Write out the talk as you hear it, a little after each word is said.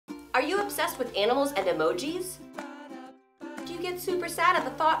Are you obsessed with animals and emojis? Do you get super sad at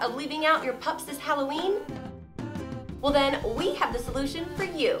the thought of leaving out your pups this Halloween? Well then, we have the solution for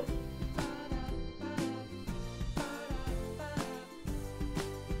you.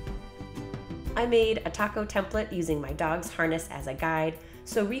 I made a taco template using my dog's harness as a guide,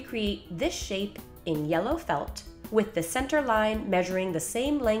 so recreate this shape in yellow felt with the center line measuring the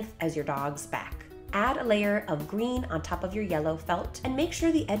same length as your dog's back. Add a layer of green on top of your yellow felt and make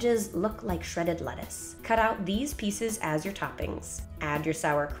sure the edges look like shredded lettuce. Cut out these pieces as your toppings. Add your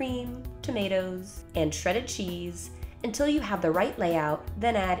sour cream, tomatoes, and shredded cheese until you have the right layout,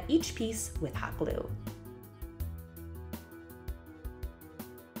 then add each piece with hot glue.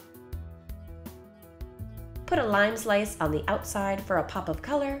 Put a lime slice on the outside for a pop of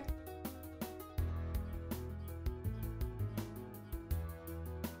color.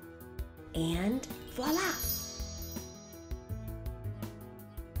 And voila!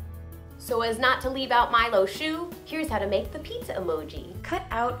 So as not to leave out Milo's shoe, here's how to make the pizza emoji. Cut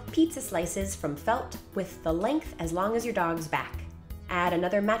out pizza slices from felt with the length as long as your dog's back. Add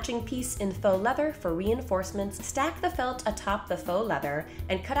another matching piece in faux leather for reinforcements. Stack the felt atop the faux leather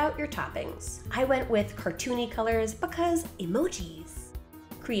and cut out your toppings. I went with cartoony colors because emojis.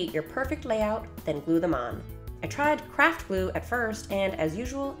 Create your perfect layout, then glue them on. I tried craft glue at first, and as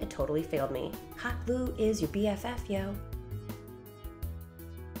usual, it totally failed me. Hot glue is your BFF, yo.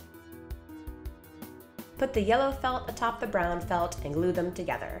 Put the yellow felt atop the brown felt and glue them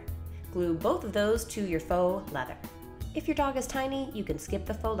together. Glue both of those to your faux leather. If your dog is tiny, you can skip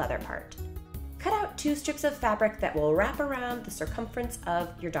the faux leather part. Cut out 2 strips of fabric that will wrap around the circumference of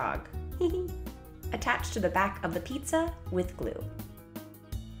your dog. Attach to the back of the pizza with glue.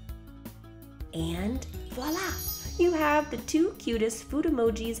 And voila! You have the 2 cutest food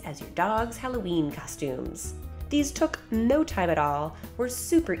emojis as your dog's Halloween costumes. These took no time at all, were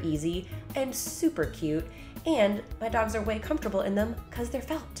super easy and super cute, and my dogs are way comfortable in them because they're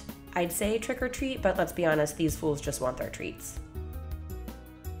felt. I'd say trick or treat, but let's be honest, these fools just want their treats.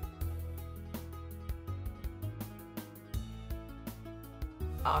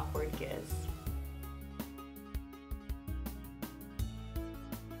 Awkward kiss.